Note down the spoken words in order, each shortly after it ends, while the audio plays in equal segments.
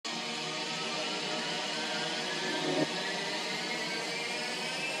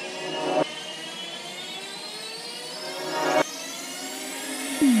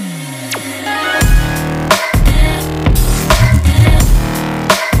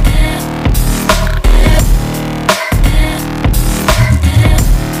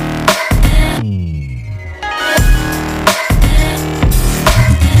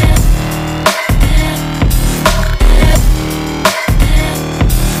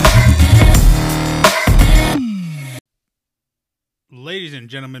Ladies and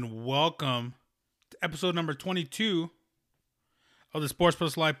gentlemen, welcome to episode number 22 of the Sports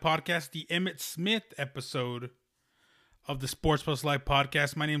Plus Life podcast, the Emmitt Smith episode of the Sports Plus Life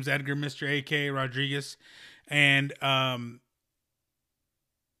podcast. My name is Edgar, Mr. A.K. Rodriguez, and I'm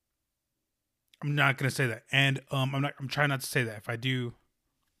not going to say that. And I'm trying not to say that. If I do,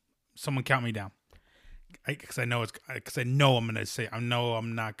 someone count me down. Because I know I'm going to say, I know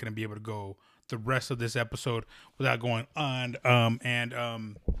I'm not going to be able to go the rest of this episode without going on.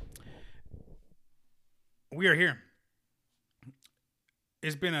 We are here.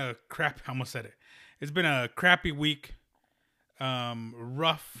 It's been a I almost said it. It's been a crappy week.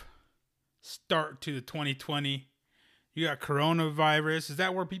 Rough start to the 2020. You got coronavirus. Is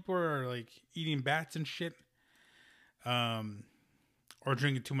that where people are like eating bats and shit? Or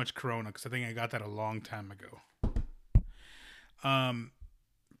drinking too much Corona? Because I think I got that a long time ago.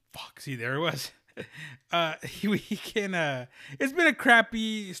 See, there it was. It's been a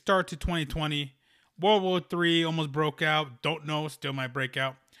crappy start to 2020. World War III almost broke out. Don't know, still might break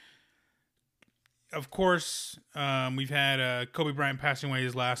out. Of course, we've had Kobe Bryant passing away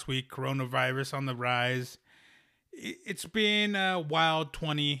this last week. Coronavirus on the rise. It's been a wild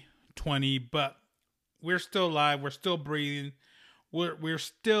 2020, but we're still alive. We're still breathing. We're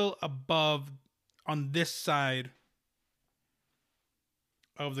still above on this side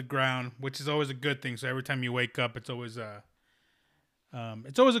of the ground, which is always a good thing. So every time you wake up, it's always a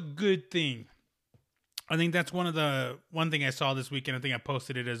good thing. I think that's one thing I saw this weekend. I think I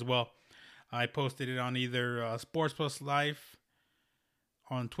posted it as well. I posted it on either Sports Plus Life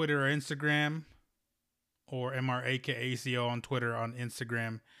on Twitter or Instagram, or MRAKACO on Twitter, on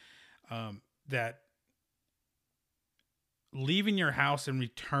Instagram, that leaving your house and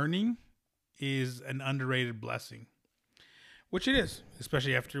returning is an underrated blessing. Which it is,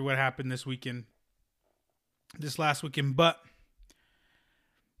 especially after what happened this last weekend. But,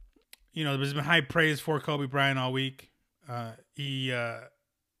 you know, there's been high praise for Kobe Bryant all week. He was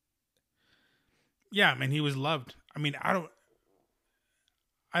loved. I mean, I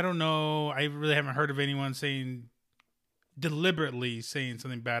don't know. I really haven't heard of anyone deliberately saying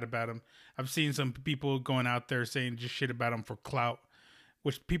something bad about him. I've seen some people going out there saying just shit about him for clout,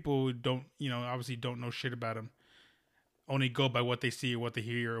 which people obviously don't know shit about him. Only go by what they see or what they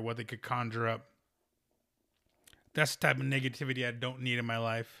hear or what they could conjure up. That's the type of negativity I don't need in my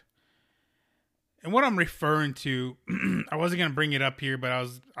life. And what I'm referring to, I wasn't going to bring it up here, but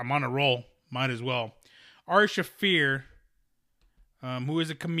I'm on a roll. Might as well. Ari Shaffir, who is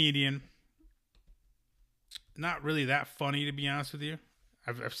a comedian. Not really that funny, to be honest with you.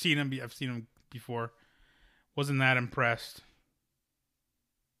 I've seen him before. Wasn't that impressed.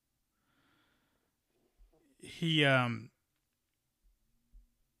 He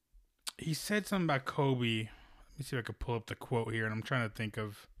said something about Kobe. Let me see if I can pull up the quote here, and I'm trying to think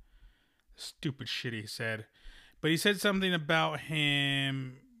of stupid shit he said. But he said something about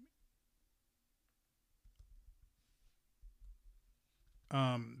him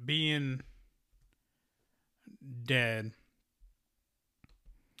being dead.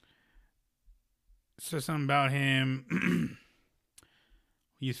 Said something about him.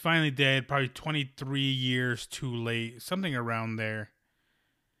 He's finally dead, probably 23 years too late, something around there.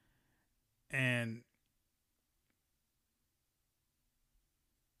 And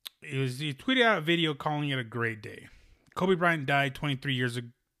he tweeted out a video calling it a great day. Kobe Bryant died 23 years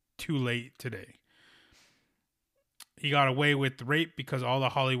too late today. He got away with rape because all the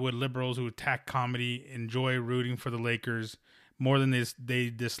Hollywood liberals who attack comedy enjoy rooting for the Lakers more than they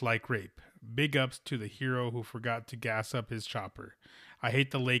dislike rape. Big ups to the hero who forgot to gas up his chopper. I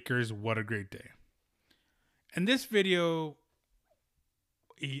hate the Lakers. What a great day. And this video,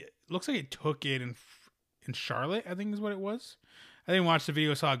 he looks like he took it in Charlotte, I think is what it was. I didn't watch the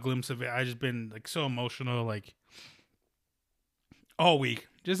video, saw a glimpse of it. I just been like so emotional, like all week.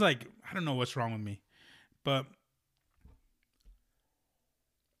 Just like, I don't know what's wrong with me. But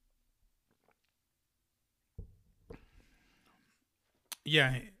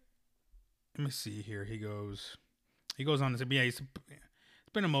yeah, let me see here. He goes on to say, yeah, it's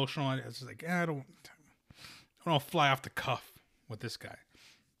been emotional. It's just like, I don't want to fly off the cuff with this guy.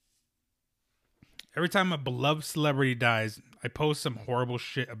 Every time a beloved celebrity dies, I post some horrible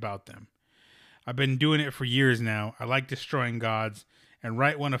shit about them. I've been doing it for years now. I like destroying gods, and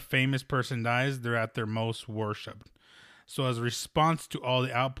right when a famous person dies, they're at their most worshipped. So as a response to all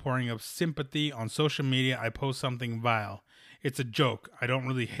the outpouring of sympathy on social media, I post something vile. It's a joke. I don't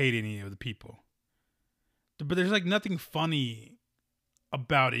really hate any of the people. But there's like nothing funny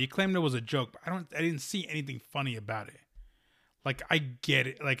about it. He claimed it was a joke, but I didn't see anything funny about it. Like, I get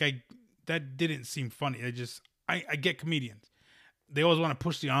it. Like, that didn't seem funny. I get comedians. they always want to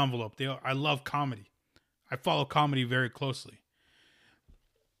push the envelope. I love comedy. I follow comedy very closely.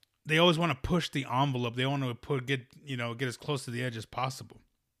 They always want to push the envelope. They want to get as close to the edge as possible.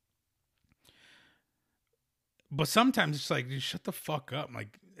 But sometimes it's like, dude, shut the fuck up.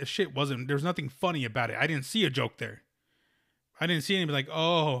 Like, if shit there's nothing funny about it. I didn't see a joke there. I didn't see anybody like,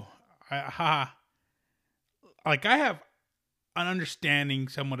 oh, like I have an understanding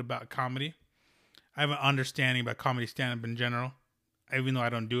somewhat about comedy. I have an understanding about comedy stand-up in general, even though I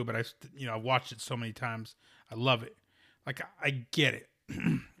don't do it, but I've watched it so many times. I love it. Like, I get it.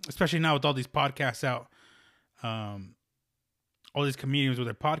 Especially now with all these podcasts out. All these comedians with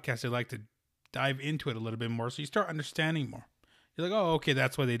their podcasts, they like to dive into it a little bit more. So you start understanding more. You're like, oh, okay,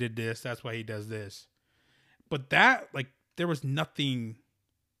 that's why they did this. That's why he does this. But that, like, there's nothing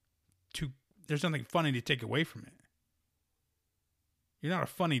funny to take away from it. You're not a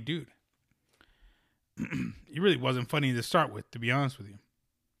funny dude. He really wasn't funny to start with, to be honest with you.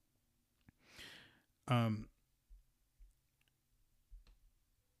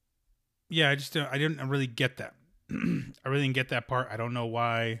 Yeah, I didn't really get that. I really didn't get that part. I don't know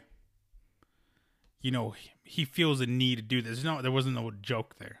why. He feels the need to do this. There wasn't no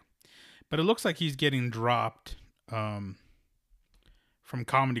joke there, but it looks like he's getting dropped from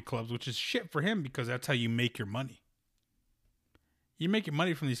comedy clubs, which is shit for him because that's how you make your money. You make your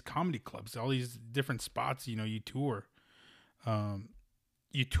money from these comedy clubs, all these different spots. You tour.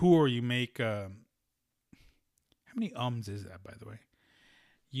 You make. How many is that, by the way?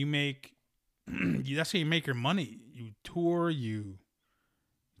 You make. That's how you make your money. You tour. You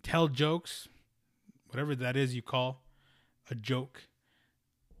tell jokes. Whatever that is you call a joke.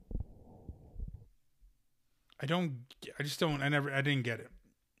 I didn't get it.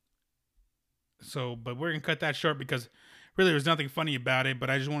 So, but we're going to cut that short because really there's nothing funny about it, but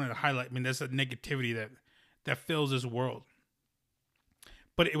I just wanted to highlight, that's a negativity that fills this world.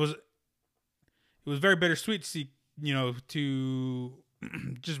 But it was very bittersweet to see, to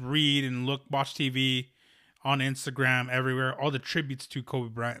just read and watch TV on Instagram, everywhere, all the tributes to Kobe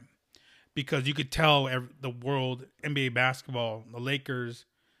Bryant. Because you could tell the world, NBA basketball, the Lakers,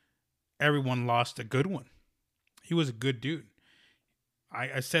 everyone lost a good one. He was a good dude.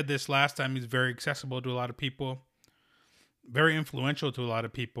 I said this last time. He's very accessible to a lot of people. Very influential to a lot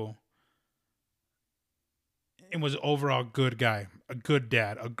of people. And was overall good guy. A good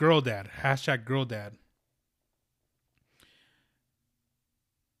dad. A girl dad. # girl dad.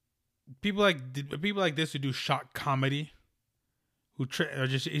 People like this who do shock comedy.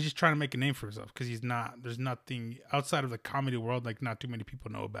 He's just trying to make a name for himself because there's nothing outside of the comedy world, like not too many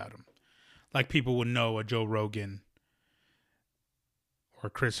people know about him. Like people would know a Joe Rogan or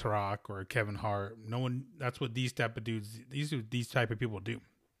Chris Rock or Kevin Hart. No one, that's what these type of dudes, these type of people do.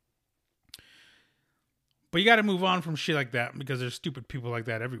 But you got to move on from shit like that because there's stupid people like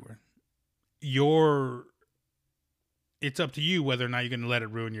that everywhere. It's up to you whether or not you're going to let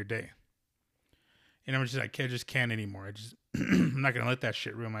it ruin your day. And I'm just like, I just can't anymore. I'm not going to let that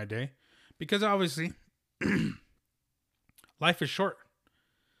shit ruin my day. Because obviously, life is short.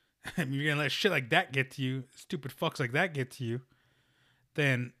 If you're going to let shit like that get to you, stupid fucks like that get to you,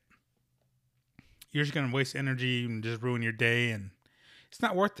 then you're just going to waste energy and just ruin your day. And it's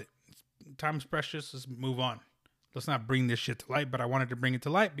not worth it. Time's precious. Let's move on. Let's not bring this shit to light. But I wanted to bring it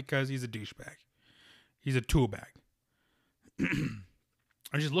to light because he's a douchebag. He's a tool bag.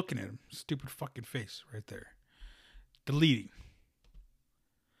 I'm just looking at him. Stupid fucking face right there. Deleting.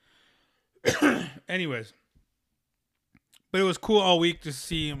 Anyways. But it was cool all week to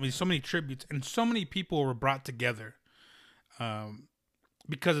see so many tributes and so many people were brought together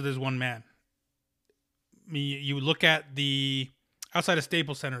because of this one man. You look at the outside of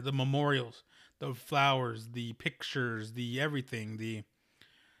Staples Center, the memorials, the flowers, the pictures, the everything, the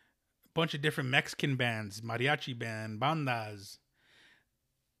bunch of different Mexican bands, mariachi band, bandas,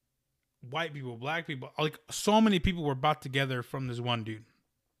 white people, black people, like so many people were brought together from this one dude.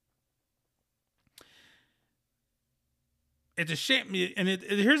 It's a shame. And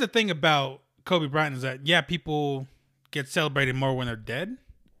here's the thing about Kobe Bryant is that, yeah, people get celebrated more when they're dead.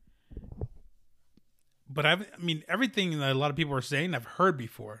 But everything that a lot of people are saying, I've heard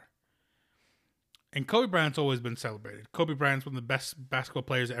before. And Kobe Bryant's always been celebrated. Kobe Bryant's one of the best basketball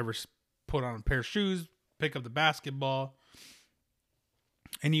players to ever put on a pair of shoes, pick up the basketball.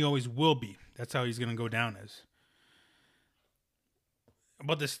 And he always will be. That's how he's going to go down as.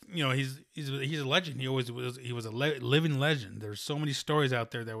 But this, he's a legend. He always was. He was a living legend. There's so many stories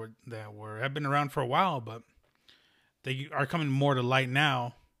out there that have been around for a while, but they are coming more to light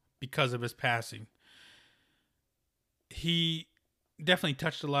now because of his passing. He definitely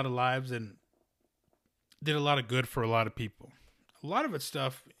touched a lot of lives and did a lot of good for a lot of people. a lot of it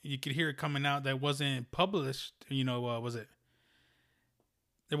stuff you could hear it coming out that wasn't published. Was it?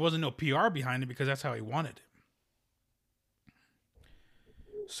 There wasn't no PR behind it because that's how he wanted it.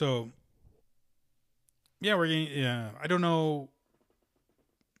 So, yeah, we're getting. Yeah, I don't know.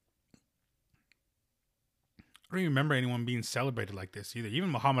 I don't even remember anyone being celebrated like this either. Even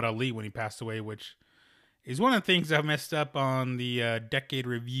Muhammad Ali when he passed away, which is one of the things I messed up on the Decade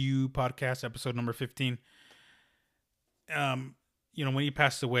Review podcast, episode number 15. When he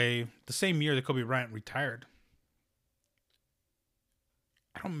passed away, the same year that Kobe Bryant retired.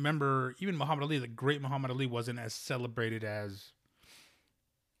 I don't remember, even Muhammad Ali, the great Muhammad Ali, wasn't as celebrated as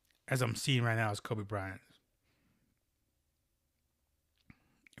I'm seeing right now as Kobe Bryant.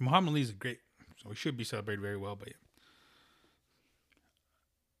 And Muhammad Ali is great, so he should be celebrated very well. But yeah.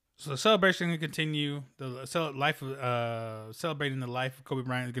 So the celebration is going to continue. The life of celebrating the life of Kobe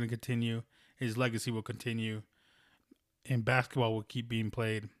Bryant is going to continue. His legacy will continue, and basketball will keep being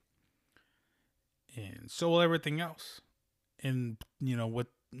played, and so will everything else. And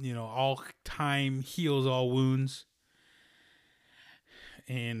all time heals all wounds,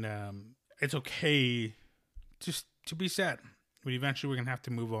 and it's okay just to be sad, but eventually we're gonna have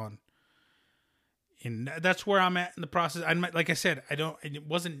to move on. And that's where I'm at in the process. Like I said, had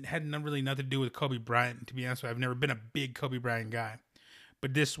really nothing to do with Kobe Bryant. To be honest with you, I've never been a big Kobe Bryant guy,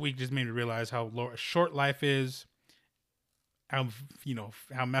 but this week just made me realize how short life is, how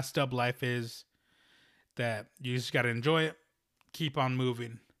messed up life is. That you just got to enjoy it, keep on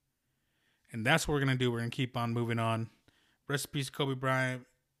moving, and that's what we're gonna do. We're gonna keep on moving on. Rest in peace, Kobe Bryant.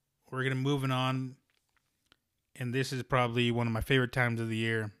 We're gonna moving on, and this is probably one of my favorite times of the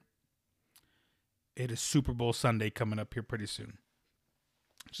year. It is Super Bowl Sunday coming up here pretty soon.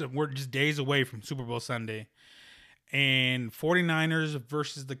 So we're just days away from Super Bowl Sunday. And 49ers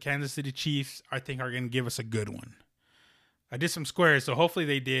versus the Kansas City Chiefs, I think, are going to give us a good one. I did some squares, so hopefully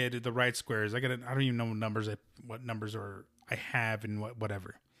they did the right squares. I don't even know what numbers I have and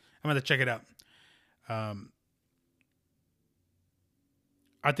whatever. I'm going to check it out. I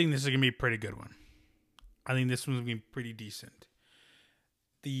think this is going to be a pretty good one. I think this one's going to be pretty decent.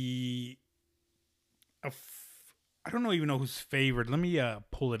 I don't even know who's favored. Let me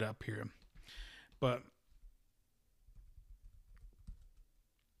pull it up here. But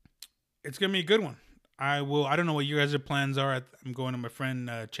it's going to be a good one. I don't know what you guys' plans are. I'm going to my friend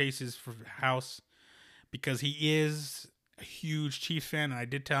Chase's house because he is a huge Chiefs fan. And I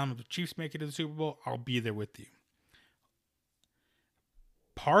did tell him if the Chiefs make it to the Super Bowl, I'll be there with you.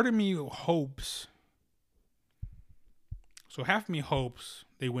 Part of me hopes. So half of me hopes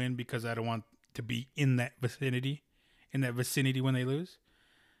they win because I don't want to be in that vicinity when they lose.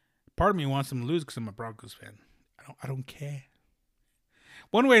 Part of me wants them to lose because I'm a Broncos fan. I don't care.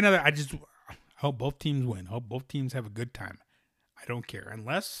 One way or another, I hope both teams win. I hope both teams have a good time. I don't care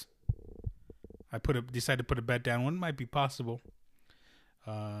unless I decide to put a bet down. One might be possible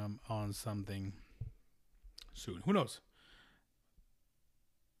on something soon. Who knows?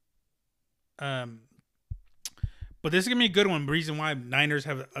 But this is gonna be a good one. The reason why Niners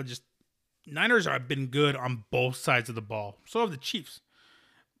have Niners have been good on both sides of the ball. So have the Chiefs.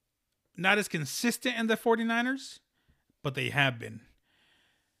 Not as consistent in the 49ers, but they have been.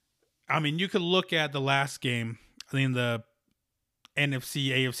 I mean, you could look at the last game, the NFC,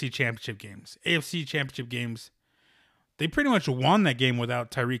 AFC championship games. AFC championship games, they pretty much won that game without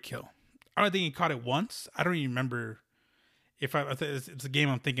Tyreek Hill. I don't think he caught it once. I don't even remember if it's the game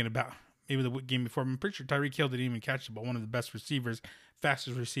I'm thinking about. Maybe the game before. I'm pretty sure Tyreek Hill didn't even catch the ball. One of the best receivers,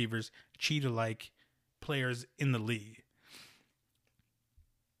 fastest receivers, cheetah-like players in the league.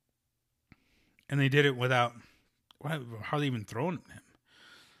 And they did it without hardly even throwing him.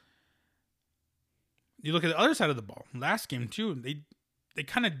 You look at the other side of the ball. Last game, too, they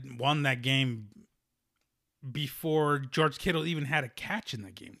kind of won that game before George Kittle even had a catch in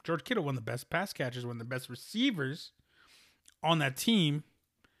that game. George Kittle, one of the best pass catchers, one of the best receivers on that team,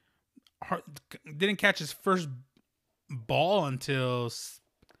 didn't catch his first ball until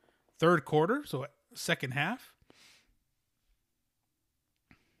third quarter, so second half.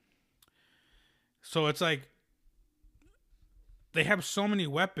 So it's like they have so many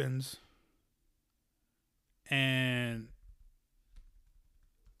weapons, and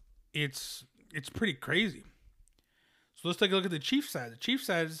it's pretty crazy. So let's take a look at the Chiefs side. The Chiefs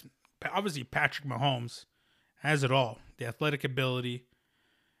side is obviously Patrick Mahomes has it all. The athletic ability.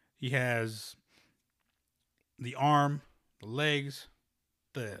 He has the arm, the legs,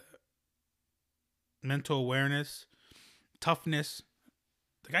 the mental awareness, toughness.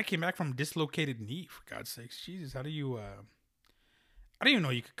 The guy came back from a dislocated knee, for God's sakes. Jesus, how do you... I didn't even know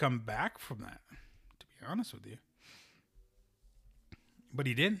you could come back from that, to be honest with you. But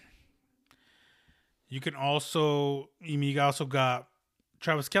he did. You also got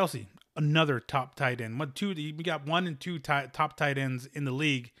Travis Kelce, another top tight end. We got 1 and 2 top tight ends in the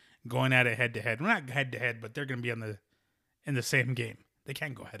league going at it head to head. Well, not head to head, but they're going to be in the same game. They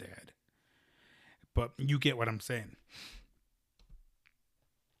can't go head to head. But you get what I'm saying.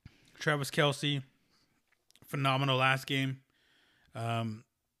 Travis Kelce, phenomenal last game.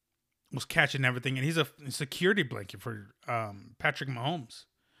 Was catching everything, and he's a security blanket for Patrick Mahomes.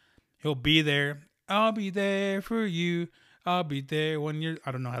 He'll be there. I'll be there for you. I'll be there when you're...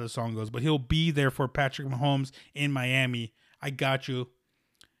 I don't know how the song goes, but he'll be there for Patrick Mahomes in Miami. I got you.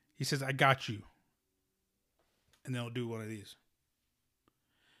 He says, I got you. And then he'll do one of these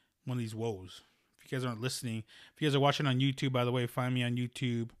woes. If you guys aren't listening, if you guys are watching on YouTube, by the way, find me on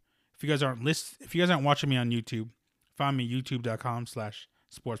YouTube. If you guys aren't watching me on YouTube, find me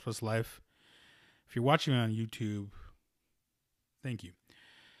youtube.com/sports+life. If you're watching me on YouTube, thank you.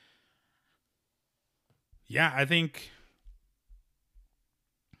 Yeah, I think...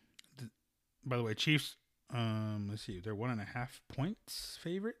 By the way, Chiefs, let's see, they're 1.5 points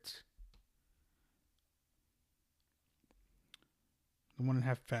favorites.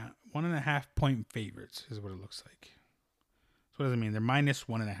 1.5 point favorites is what it looks like. So what does it mean? They're minus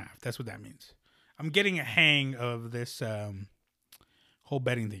 1.5. That's what that means. I'm getting a hang of this whole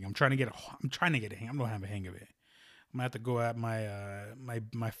betting thing. I'm trying to get a hang. I don't have a hang of it. I'm gonna have to go at my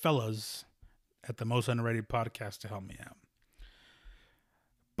my fellas at the Most Underrated Podcast to help me out.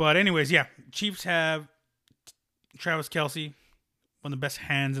 But anyways, yeah, Chiefs have Travis Kelce, one of the best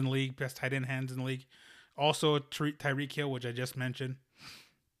hands in the league, best tight end hands in the league. Also Tyreek Hill, which I just mentioned.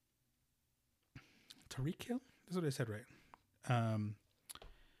 Tyreek Hill? That's what I said, right? The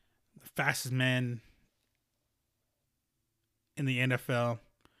fastest man in the NFL.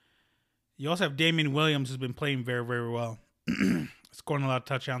 You also have Damian Williams, who's been playing very, very well. Scoring a lot of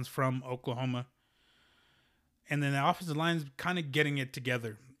touchdowns from Oklahoma. And then the offensive line's kind of getting it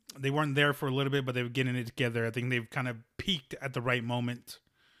together. They weren't there for a little bit, but they were getting it together. I think they've kind of peaked at the right moment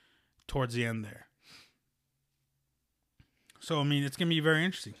towards the end there. So, I mean, it's going to be very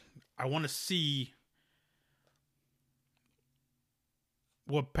interesting. I want to see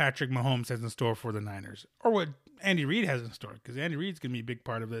what Patrick Mahomes has in store for the Niners. Or what Andy Reid has in store. Because Andy Reid's going to be a big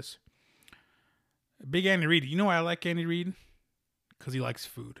part of this. Big Andy Reid. You know why I like Andy Reid? Because he likes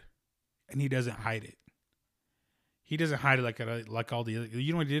food. And he doesn't hide it. He doesn't hide it like all the other.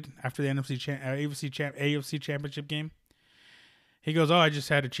 You know what he did after the AFC Championship game? He goes, I just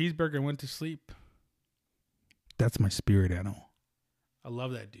had a cheeseburger and went to sleep. That's my spirit animal. I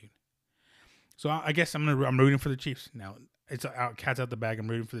love that dude. So I guess I'm rooting for the Chiefs. Now, it's out, cat's out the bag. I'm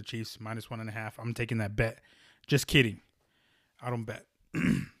rooting for the Chiefs, minus 1.5. I'm taking that bet. Just kidding. I don't bet.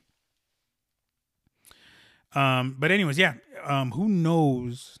 But anyways, yeah. Who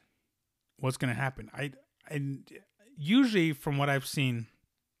knows what's going to happen? I usually, from what I've seen,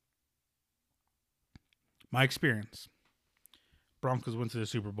 my experience, Broncos went to the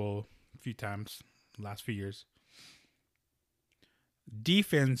Super Bowl a few times the last few years.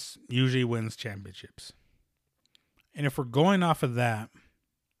 Defense usually wins championships. And if we're going off of that,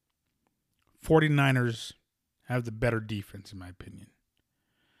 49ers have the better defense, in my opinion.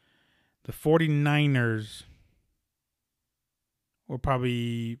 The 49ers were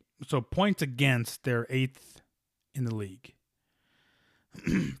probably... So points against, they're 8th in the league.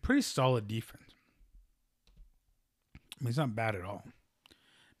 Pretty solid defense. I mean, it's not bad at all.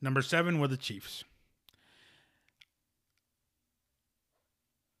 Number 7 were the Chiefs.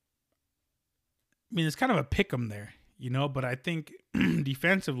 I mean, it's kind of a pick 'em there, but I think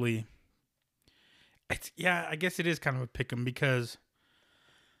defensively, I guess it is kind of a pick 'em because,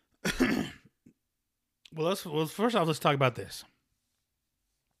 first off, let's talk about this.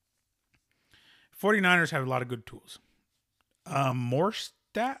 49ers have a lot of good tools.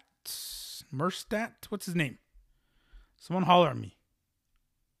 Merstadt, what's his name? Someone holler at me.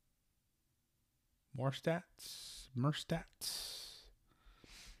 Merstadt.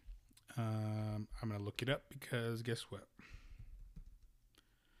 I'm going to look it up because guess what?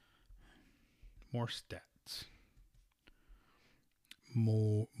 Mostert.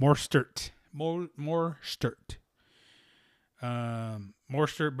 Mostert,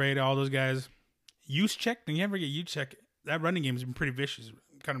 Brady, all those guys. Juszczyk, and you ever get Juszczyk, that running game has been pretty vicious,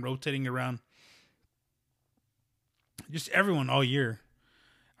 kind of rotating around. Just everyone all year.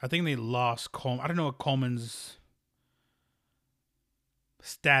 I think they lost Coleman. I don't know what Coleman's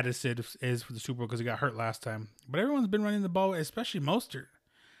status is for the Super Bowl because he got hurt last time. But everyone's been running the ball, especially Mostert.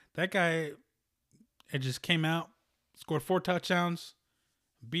 That guy, it just came out, scored 4 touchdowns,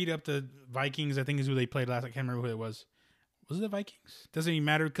 beat up the Vikings. I think is who they played last. I can't remember who it was. Was it the Vikings? Doesn't even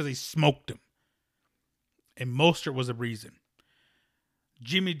matter because they smoked them. And Mostert was a reason.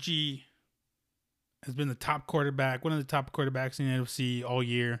 Jimmy G has been the top quarterback, one of the top quarterbacks in the NFC all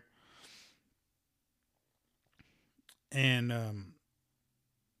year. And,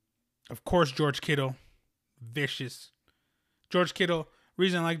 of course, George Kittle. Vicious. George Kittle.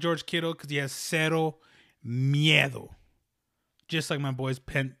 Reason I like George Kittle, because he has cero miedo. Just like my boys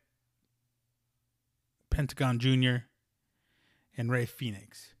Pentagon Jr. and Ray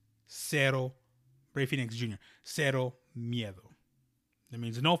Phoenix. Ray Phoenix Jr. Cero miedo. That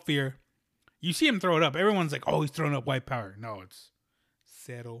means no fear. You see him throw it up. Everyone's like, oh, he's throwing up white power. No, it's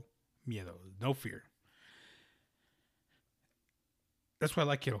cero miedo. No fear. That's why I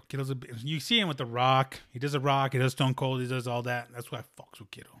like Kittle. You see him with the Rock. He does a Rock. He does Stone Cold. He does all that. That's why I fucks with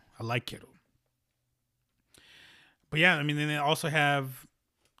Kittle. I like Kittle. But yeah, I mean, then they also have,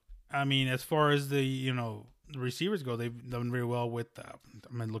 I mean, as far as the receivers go, they've done very well with,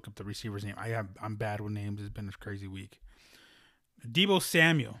 I'm going to look up the receiver's name. I'm bad with names. It's been a crazy week. Deebo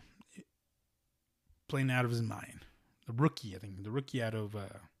Samuel, playing out of his mind. The rookie, I think. The rookie out of, is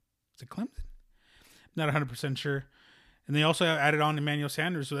it Clemson? Not 100% sure. And they also have added on Emmanuel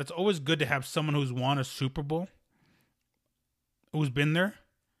Sanders. So that's always good to have someone who's won a Super Bowl, who's been there,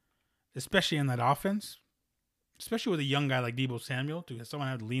 especially in that offense. Especially with a young guy like Deebo Samuel, to have someone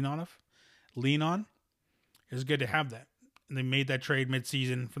have to lean on. It's good to have that. And they made that trade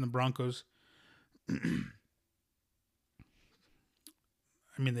midseason from the Broncos. I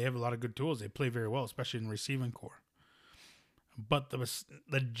mean, they have a lot of good tools. They play very well, especially in the receiving core. But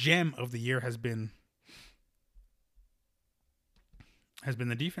the gem of the year has been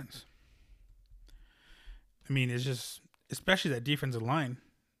the defense. I mean, it's just, especially that defensive line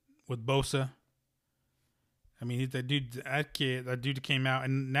with Bosa. I mean, that dude came out,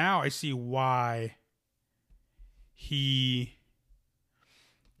 and now I see why he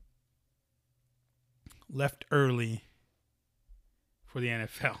left early for the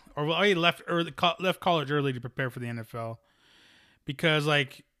NFL, or well, he left college early to prepare for the NFL, because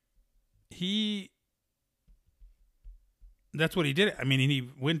that's what he did. I mean, he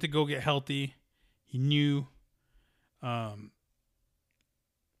went to go get healthy. He knew that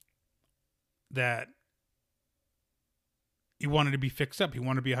he wanted to be fixed up. He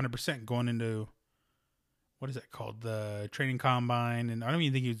wanted to be 100% going into, what is that called? The training combine. And I don't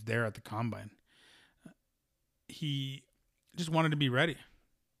even think he was there at the combine. He just wanted to be ready.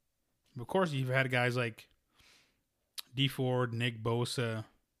 Of course, you've had guys like D Ford, Nick Bosa.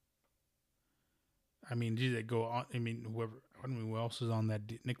 I mean, they go on. I mean, who else is on that?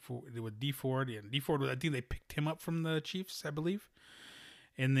 Nick Ford with D Ford. Yeah, D Ford. I think they picked him up from the Chiefs, I believe.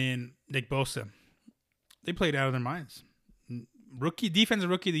 And then Nick Bosa. They played out of their minds. Defensive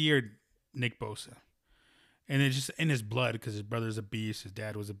rookie of the year, Nick Bosa. And it's just in his blood because his brother's a beast, his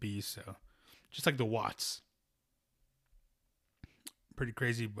dad was a beast, so just like the Watts. Pretty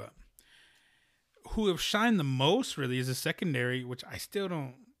crazy, but who have shined the most really is a secondary, which I still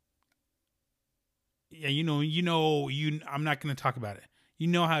don't. Yeah, I'm not going to talk about it. You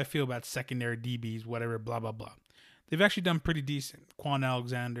know how I feel about secondary DBs, whatever, blah, blah, blah. They've actually done pretty decent. Quan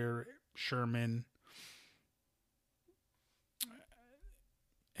Alexander, Sherman.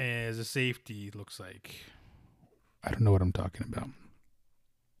 As a safety, looks like. I don't know what I'm talking about.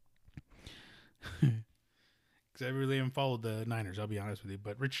 Because I really haven't followed the Niners, I'll be honest with you.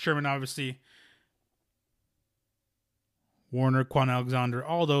 But Rich Sherman, obviously. Warner, Quan Alexander,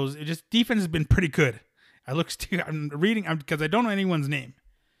 all those. It just, defense has been pretty good. I'm reading, because I don't know anyone's name.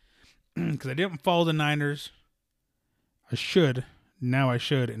 Because I didn't follow the Niners. I should. Now I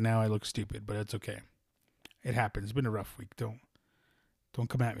should, and now I look stupid, but it's okay. It happens. It's been a rough week. Don't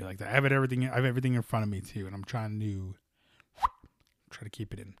come at me like that. I have everything in front of me too, and I'm trying to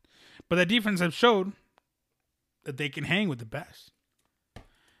keep it in. But that defense have showed that they can hang with the best.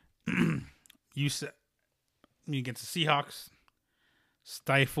 You said against the Seahawks,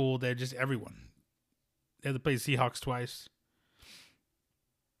 stifled. They're just everyone. They had to play the Seahawks twice.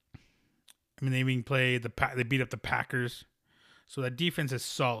 I mean, they even they beat up the Packers. So that defense is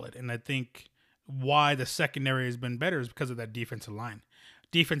solid, and I think why the secondary has been better is because of that defensive line.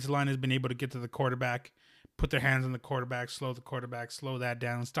 Defensive line has been able to get to the quarterback, put their hands on the quarterback, slow that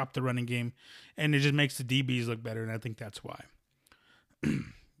down, stop the running game, and it just makes the DBs look better, and I think that's why.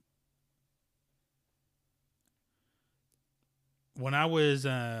 When I was,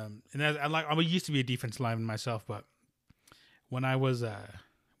 I used to be a defensive lineman myself, but when I used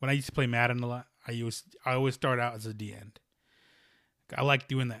to play Madden a lot, I always start out as a D end. I like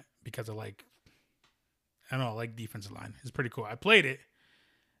doing that because I like defensive line. It's pretty cool. I played it.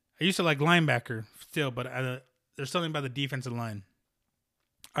 I used to like linebacker still, but there's something about the defensive line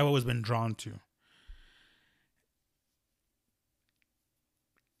I've always been drawn to.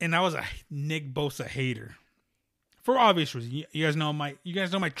 And I was a Nick Bosa hater for obvious reasons. You guys know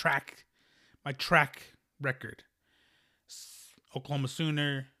my track record. Oklahoma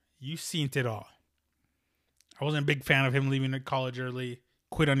Sooner, you've seen it all. I wasn't a big fan of him leaving college early,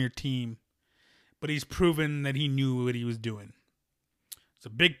 quit on your team, but he's proven that he knew what he was doing. So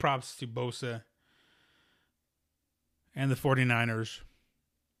big props to Bosa and the 49ers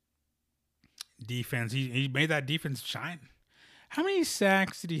defense. He made that defense shine. How many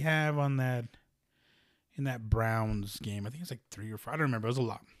sacks did he have on that in that Browns game? I think it's like 3 or 4. I don't remember. It was a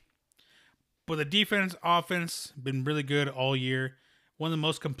lot. But the defense, offense, been really good all year. One of the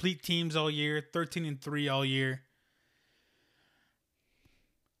most complete teams all year. 13-3 all year.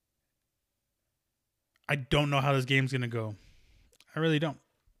 I don't know how this game's gonna go. I really don't.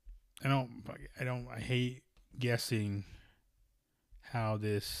 I hate guessing how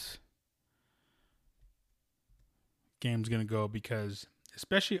this game's gonna go because,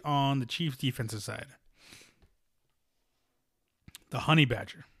 especially on the Chiefs defensive side, the Honey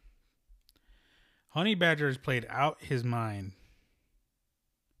Badger. Honey Badger has played out his mind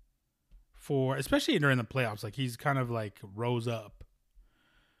especially during the playoffs. Like, he's kind of like rose up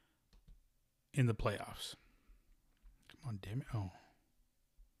in the playoffs. Come on, damn it. Oh.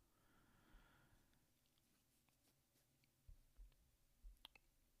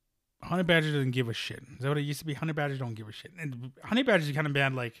 Honey Badger doesn't give a shit. Is that what it used to be? Honey Badger don't give a shit. And Honey Badger's kind of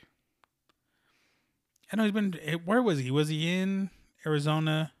bad, like, I know he's been, where was he? Was he in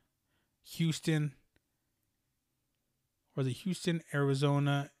Arizona, Houston? Was it Houston,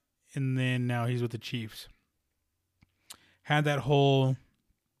 Arizona, and then now he's with the Chiefs? Had that whole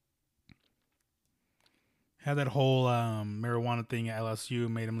marijuana thing at LSU,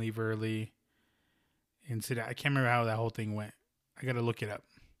 made him leave early. And I can't remember how that whole thing went. I got to look it up.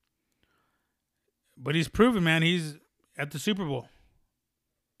 But he's proven, man, he's at the Super Bowl.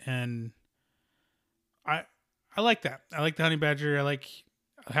 And I like that. I like the Honey Badger. I like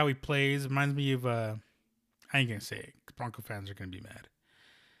how he plays. Reminds me of, I ain't going to say it. Bronco fans are going to be mad.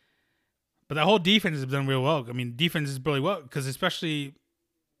 But that whole defense has done real well. I mean, defense is really well because especially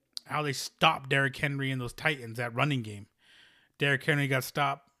how they stopped Derrick Henry and those Titans, that running game. Derrick Henry got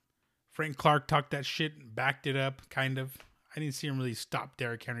stopped. Frank Clark talked that shit, backed it up, kind of. I didn't see him really stop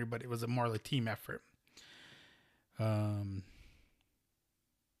Derrick Henry, but it was more of a team effort.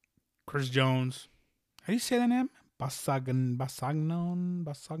 Chris Jones. How do you say that name? Basagnon.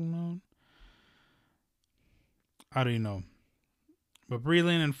 I don't even know. But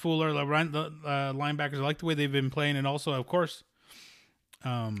Breeland and Fuller, the linebackers, I like the way they've been playing. And also, of course,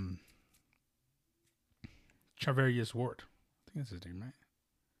 Charvarius Ward. I think that's his name, right?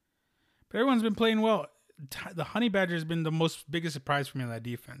 But everyone's been playing well. The Honey Badger has been the biggest surprise for me on that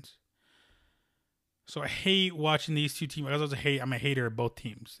defense. So I hate watching these two teams. I'm a hater of both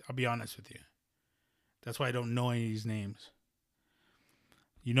teams. I'll be honest with you. That's why I don't know any of these names.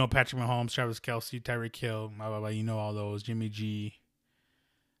 You know Patrick Mahomes, Travis Kelce, Tyreek Hill, blah, blah, blah. You know all those. Jimmy G.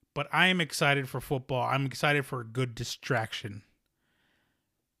 But I am excited for football. I'm excited for a good distraction.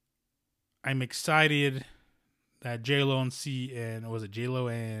 I'm excited that J-Lo and J-Lo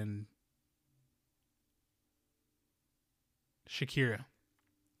and Shakira.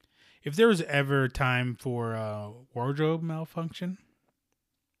 If there was ever time for a wardrobe malfunction,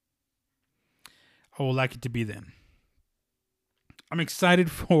 I would like it to be then. I'm excited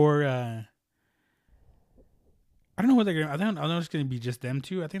for. I don't know what they're gonna. I don't know. It's gonna be just them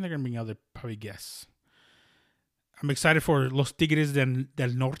two. I think they're gonna bring other probably guests. I'm excited for Los Tigres del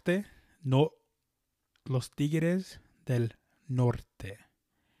Norte. No, Los Tigres del Norte.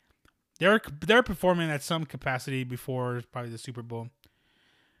 They're performing at some capacity before probably the Super Bowl.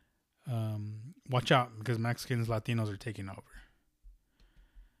 Watch out because Mexicans, Latinos are taking over.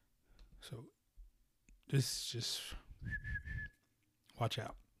 So just watch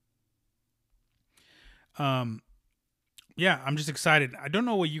out. Yeah, I'm just excited. I don't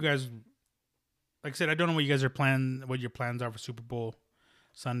know what you guys, like I said, I don't know what you guys are planning, what your plans are for Super Bowl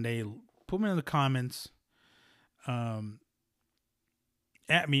Sunday. Put me in the comments. At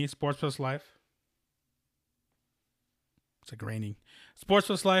me, Sports Plus Life. It's like raining. Sports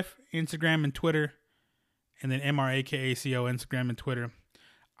Plus Life, Instagram and Twitter. And then MRAKACO, Instagram and Twitter.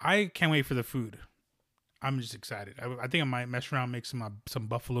 I can't wait for the food. I'm just excited. I think I might mess around and make some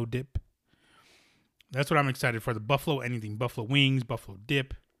buffalo dip. That's what I'm excited for. The buffalo anything. Buffalo wings, buffalo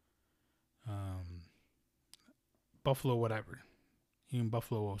dip. Buffalo whatever. Even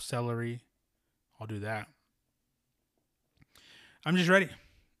buffalo celery. I'll do that. I'm just ready.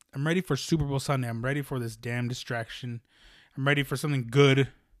 I'm ready for Super Bowl Sunday. I'm ready for this damn distraction. I'm ready for something good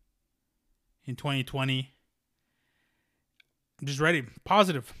in 2020. I'm just ready.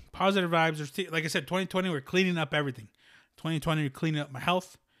 Positive vibes. Like I said, 2020, we're cleaning up everything. 2020, we're cleaning up my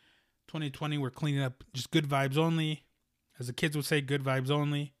health. 2020, we're cleaning up just good vibes only. As the kids would say, good vibes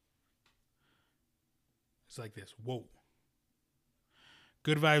only. It's like this. Whoa.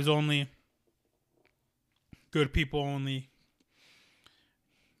 Good vibes only. Good people only.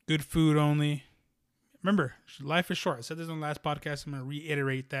 Good food only. Remember, life is short. I said this on the last podcast. I'm going to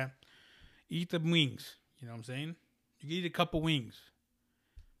reiterate that. Eat the wings. You know what I'm saying? You can eat a couple wings.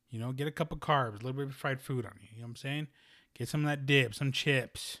 You know, get a couple carbs. A little bit of fried food on you. You know what I'm saying? Get some of that dip, some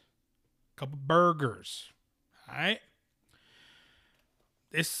chips. A couple burgers. All right?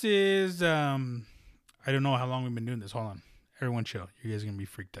 This is, I don't know how long we've been doing this. Hold on. Everyone chill. You guys are going to be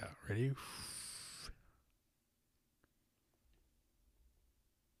freaked out. Ready?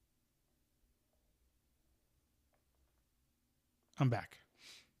 I'm back.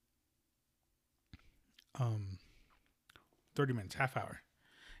 30 minutes, half hour.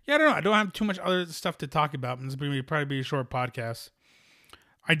 Yeah, I don't know. I don't have too much other stuff to talk about. This will probably be a short podcast.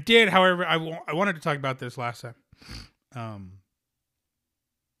 I did, however, I wanted to talk about this last time.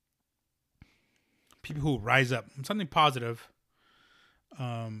 People who rise up. Something positive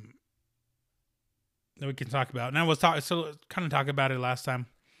that we can talk about. And I was kind of talk about it last time.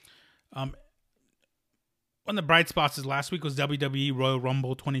 One of the bright spots is last week was WWE Royal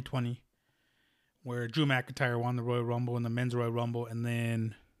Rumble 2020, where Drew McIntyre won the Royal Rumble and the Men's Royal Rumble, and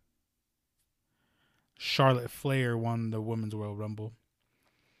then Charlotte Flair won the Women's Royal Rumble.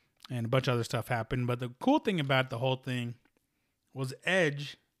 And a bunch of other stuff happened. But the cool thing about the whole thing was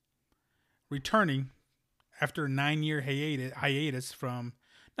Edge returning after a 9-year hiatus from,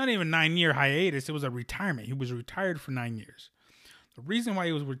 not even 9-year hiatus, it was a retirement. He was retired for 9 years. The reason why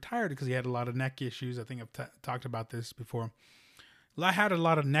he was retired because he had a lot of neck issues. I think I've talked about this before. Had a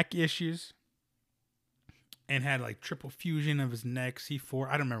lot of neck issues and had like triple fusion of his neck, C4.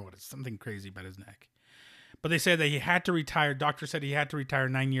 I don't remember what it's, something crazy about his neck. But they said that he had to retire. Doctor said he had to retire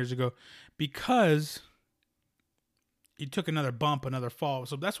 9 years ago because he took another bump, another fall.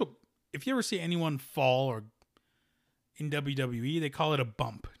 So that's what, if you ever see anyone fall or in WWE, they call it a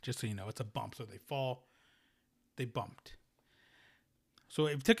bump. Just so you know, it's a bump. So they fall, they bumped. So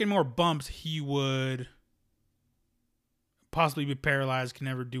if he took any more bumps, he would possibly be paralyzed, can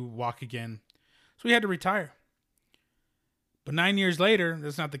never walk again. So he had to retire. But 9 years later,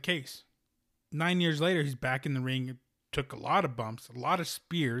 that's not the case. 9 years later, he's back in the ring. It took a lot of bumps, a lot of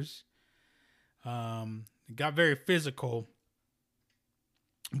spears. It got very physical.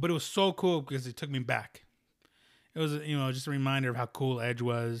 But it was so cool because it took me back. It was, just a reminder of how cool Edge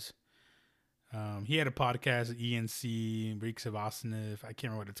was. He had a podcast at ENC, Reeks of Austin. I can't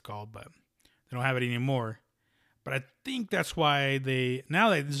remember what it's called, but they don't have it anymore. But I think that's why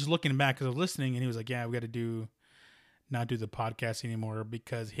now that just looking back, because I was listening, and he was like, yeah, we got to not do the podcast anymore,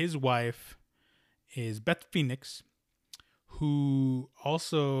 because his wife is Beth Phoenix, who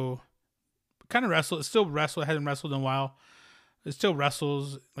also kind of hasn't wrestled in a while. It still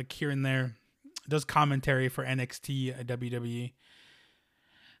wrestles like here and there, does commentary for NXT at WWE.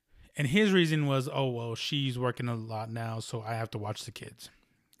 And his reason was, she's working a lot now, so I have to watch the kids.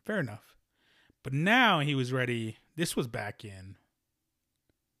 Fair enough. But now he was ready. This was back in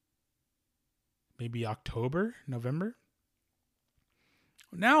maybe October, November.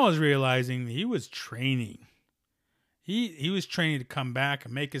 Now I was realizing he was training. He was training to come back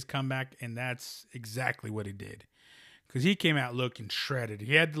and make his comeback, and that's exactly what he did. Because he came out looking shredded.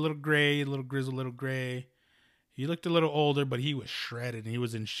 He had the little grizzled little gray. He looked a little older, but he was shredded and he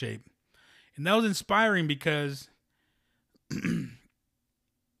was in shape. And that was inspiring because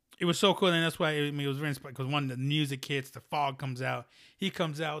it was so cool. And that's why it was very inspiring. Because when the music hits, the fog comes out. He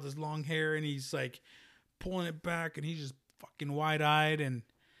comes out with his long hair and he's like pulling it back and he's just fucking wide-eyed and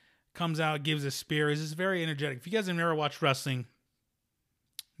comes out, gives a spear. It's just very energetic. If you guys have never watched wrestling,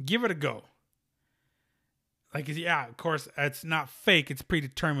 give it a go. Like, yeah, of course, it's not fake. It's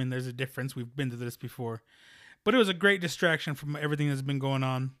predetermined. There's a difference. We've been to this before. But it was a great distraction from everything that's been going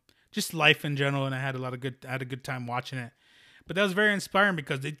on. Just life in general, and I had a good time watching it. But that was very inspiring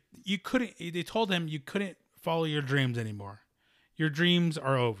because they told him you couldn't follow your dreams anymore. Your dreams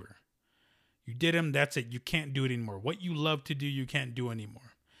are over. You did them, that's it. You can't do it anymore. What you love to do, you can't do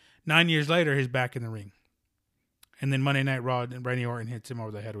anymore. 9 years later, he's back in the ring. And then Monday Night Raw, and Randy Orton hits him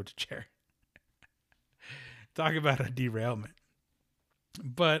over the head with a chair. Talk about a derailment.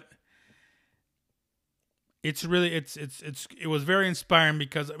 But it's really it was very inspiring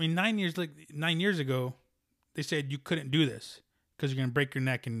because 9 years ago they said you couldn't do this. because you're going to break your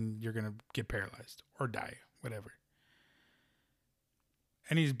neck and you're going to get paralyzed or die, whatever.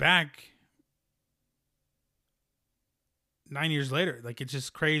 And he's back 9 years later. Like, it's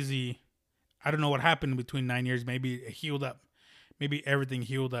just crazy. I don't know what happened between 9 years. Maybe it healed up. Maybe everything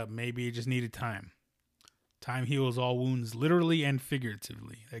healed up. Maybe it just needed time. Time heals all wounds, literally and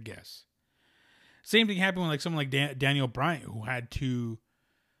figuratively, I guess. Same thing happened with like someone like Daniel Bryant, who had to,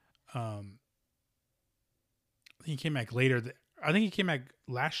 I think he came back later. I think he came back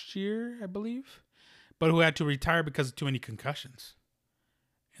last year, I believe, but who had to retire because of too many concussions.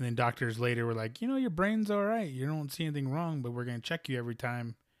 And then doctors later were like, your brain's all right. You don't see anything wrong, but we're going to check you every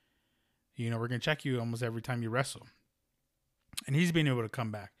time. We're going to check you almost every time you wrestle. And he's been able to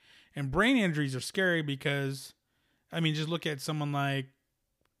come back. And brain injuries are scary because, just look at someone like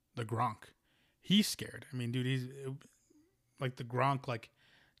the Gronk. He's scared. Dude, he's like the Gronk, like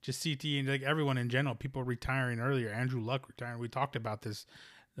just CT and like everyone in general, people retiring earlier. Andrew Luck retiring. We talked about this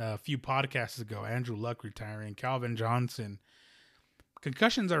a few podcasts ago. Andrew Luck retiring. Calvin Johnson.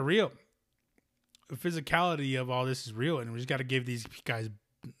 Concussions are real. The physicality of all this is real. And we just got to give these guys,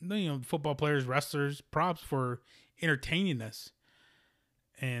 football players, wrestlers, props for entertaining us.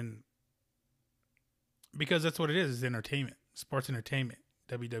 And because that's what it is entertainment, sports entertainment,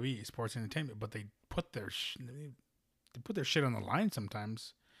 WWE, sports entertainment. But they put their shit on the line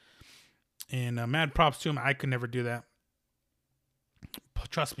sometimes. And mad props to them. I could never do that.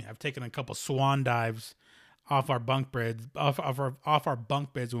 Trust me, I've taken a couple swan dives off our bunk beds, off our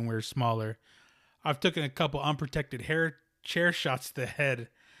bunk beds when we were smaller. I've taken a couple unprotected chair shots to the head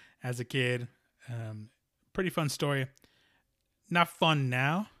as a kid. Pretty fun story. Not fun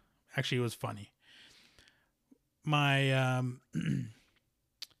now. Actually, it was funny. My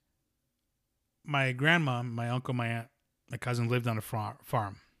my grandma, my uncle, my aunt, my cousin lived on a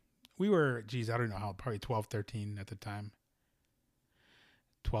farm. We were, I don't know how, probably 12, 13 at the time.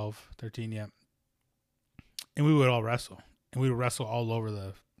 12, 13, yeah. And we would all wrestle. And we would wrestle all over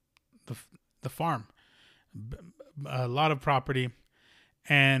the farm. A lot of property.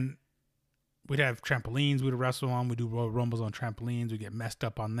 And we'd have trampolines we'd wrestle on. We'd do Royal Rumbles on trampolines. We'd get messed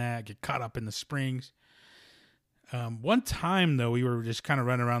up on that, get caught up in the springs. One time, though, we were just kind of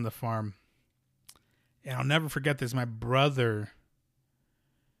running around the farm. And I'll never forget this. My brother,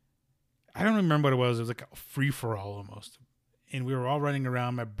 I don't remember what it was. It was like a free-for-all almost. And we were all running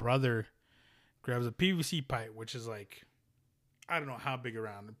around. My brother grabs a PVC pipe, which is like, I don't know how big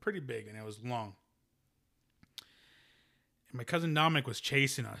around. Pretty big, and it was long. And my cousin Dominic was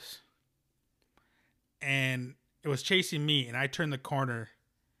chasing us. And it was chasing me, and I turned the corner.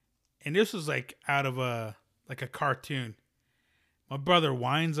 And this was like out of a cartoon. My brother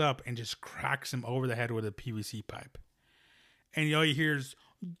winds up and just cracks him over the head with a PVC pipe. And all you hear is,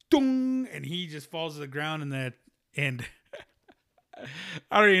 dong, and he just falls to the ground, and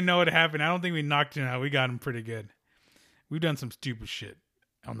I don't even know what happened. I don't think we knocked him out. We got him pretty good. We've done some stupid shit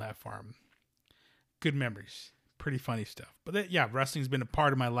on that farm. Good memories. Pretty funny stuff. But wrestling's been a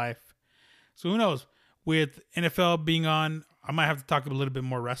part of my life. So who knows? With NFL being on, I might have to talk a little bit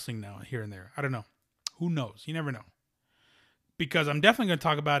more wrestling now, here and there. I don't know. Who knows? You never know. Because I'm definitely going to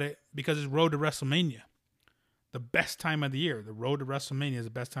talk about it because it's Road to WrestleMania. The best time of the year. The Road to WrestleMania is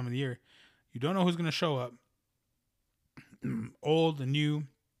the best time of the year. You don't know who's going to show up. Old and new.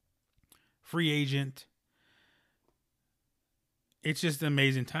 Free agent. It's just an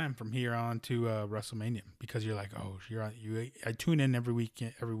amazing time from here on to WrestleMania because you're like, oh, I tune in every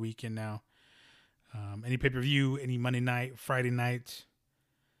weekend now. Any pay-per-view, any Monday night, Friday night.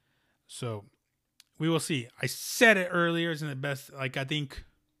 So we will see. I said it earlier. Isn't it best? Like, I think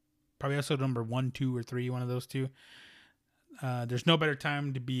probably episode number 1, 2, or 3, one of those two. There's no better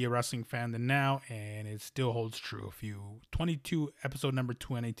time to be a wrestling fan than now, and it still holds true. Episode number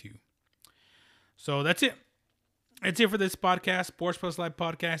 22. So that's it. That's it for this podcast, Sports Plus Live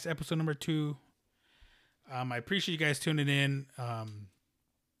podcast, episode number 2. I appreciate you guys tuning in.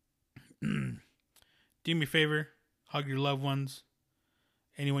 Do me a favor, hug your loved ones.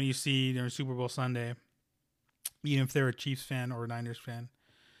 Anyone you see during Super Bowl Sunday, even if they're a Chiefs fan or a Niners fan,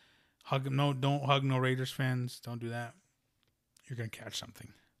 hug them. No, don't hug no Raiders fans. Don't do that. You're gonna catch something.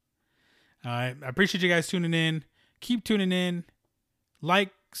 All right, I appreciate you guys tuning in. Keep tuning in.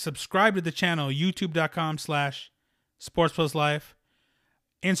 Like, subscribe to the channel. YouTube.com/SportsPlusLife.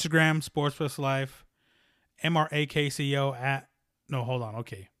 Instagram SportsPlusLife. MRAKCO at. No, hold on.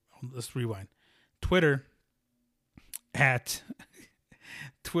 Okay, let's rewind. Twitter at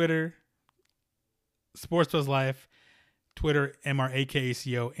Twitter Sports Plus Life, Twitter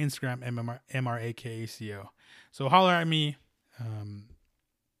MRAKACO, Instagram MRAKACO. So holler at me.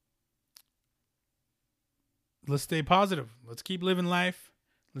 let's stay positive. Let's keep living life.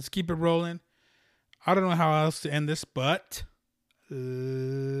 Let's keep it rolling. I don't know how else to end this, but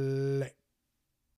let